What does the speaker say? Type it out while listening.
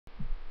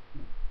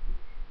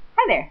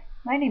there,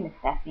 my name is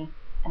Stephanie,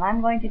 and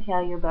I'm going to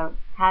tell you about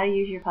how to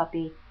use your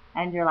puppy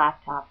and your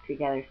laptop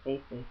together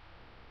safely.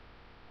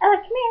 Ella,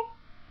 come here.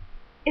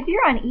 If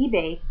you're on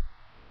eBay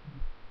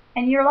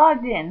and you're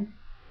logged in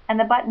and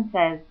the button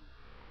says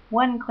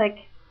one-click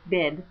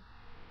bid,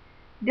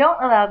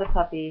 don't allow the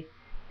puppy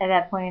at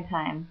that point in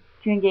time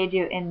to engage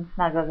you in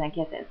snuggles and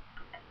kisses.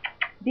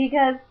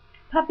 Because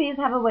puppies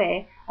have a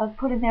way of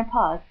putting their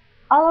paws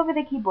all over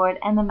the keyboard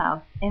and the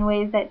mouse in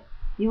ways that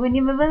you wouldn't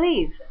even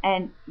believe.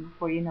 And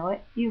before you know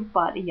it, you've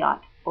bought a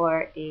yacht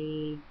or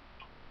a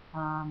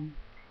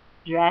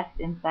dress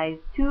in size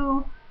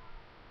 2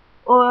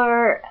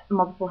 or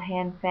multiple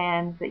hand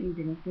fans that you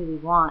didn't really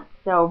want.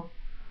 So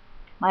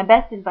my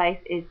best advice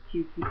is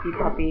to keep your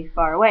puppy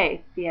far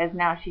away. See, as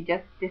now she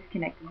just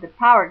disconnected the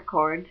power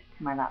cord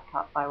to my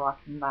laptop by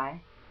walking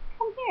by.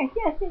 Come here,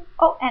 yes, yes.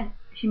 Oh, and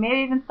she may have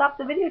even stopped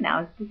the video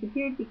now. It's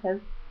disappeared because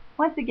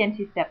once again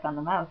she stepped on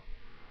the mouse.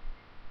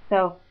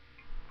 So,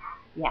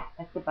 yeah,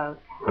 that's about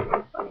it.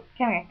 Come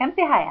here, come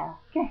say hi, Ella.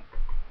 Come here,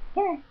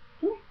 come here, come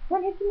here.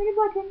 Don't hit too many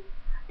buttons.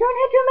 Don't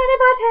hit too many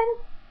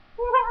buttons.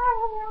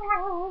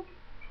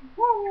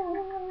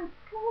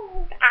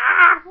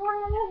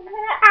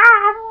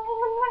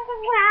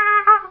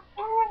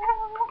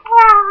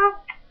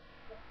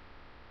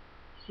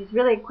 She's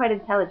really quite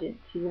intelligent.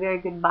 She's a very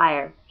good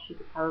buyer. She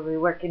could probably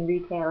work in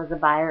retail as a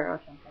buyer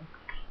or something.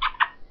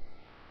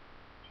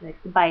 She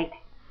likes to bite.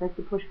 She likes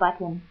to push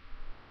buttons.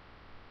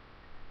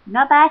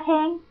 No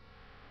biting.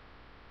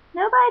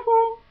 No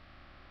biting.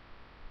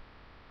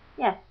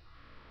 Yes.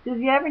 So if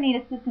you ever need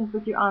assistance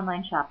with your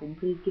online shopping,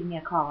 please give me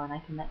a call and I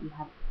can let you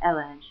have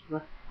Ella and she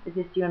will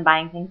assist you in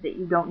buying things that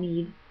you don't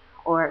need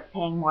or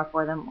paying more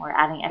for them or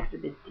adding extra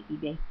bids to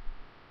eBay.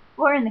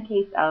 Or in the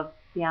case of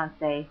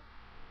fiance,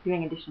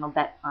 doing additional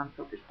bets on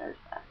Pokerstars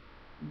stuff.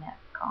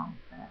 Netcom.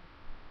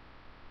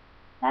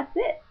 That's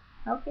it.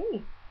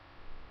 Okay.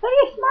 What do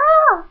you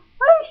smell?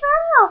 What do you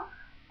smell?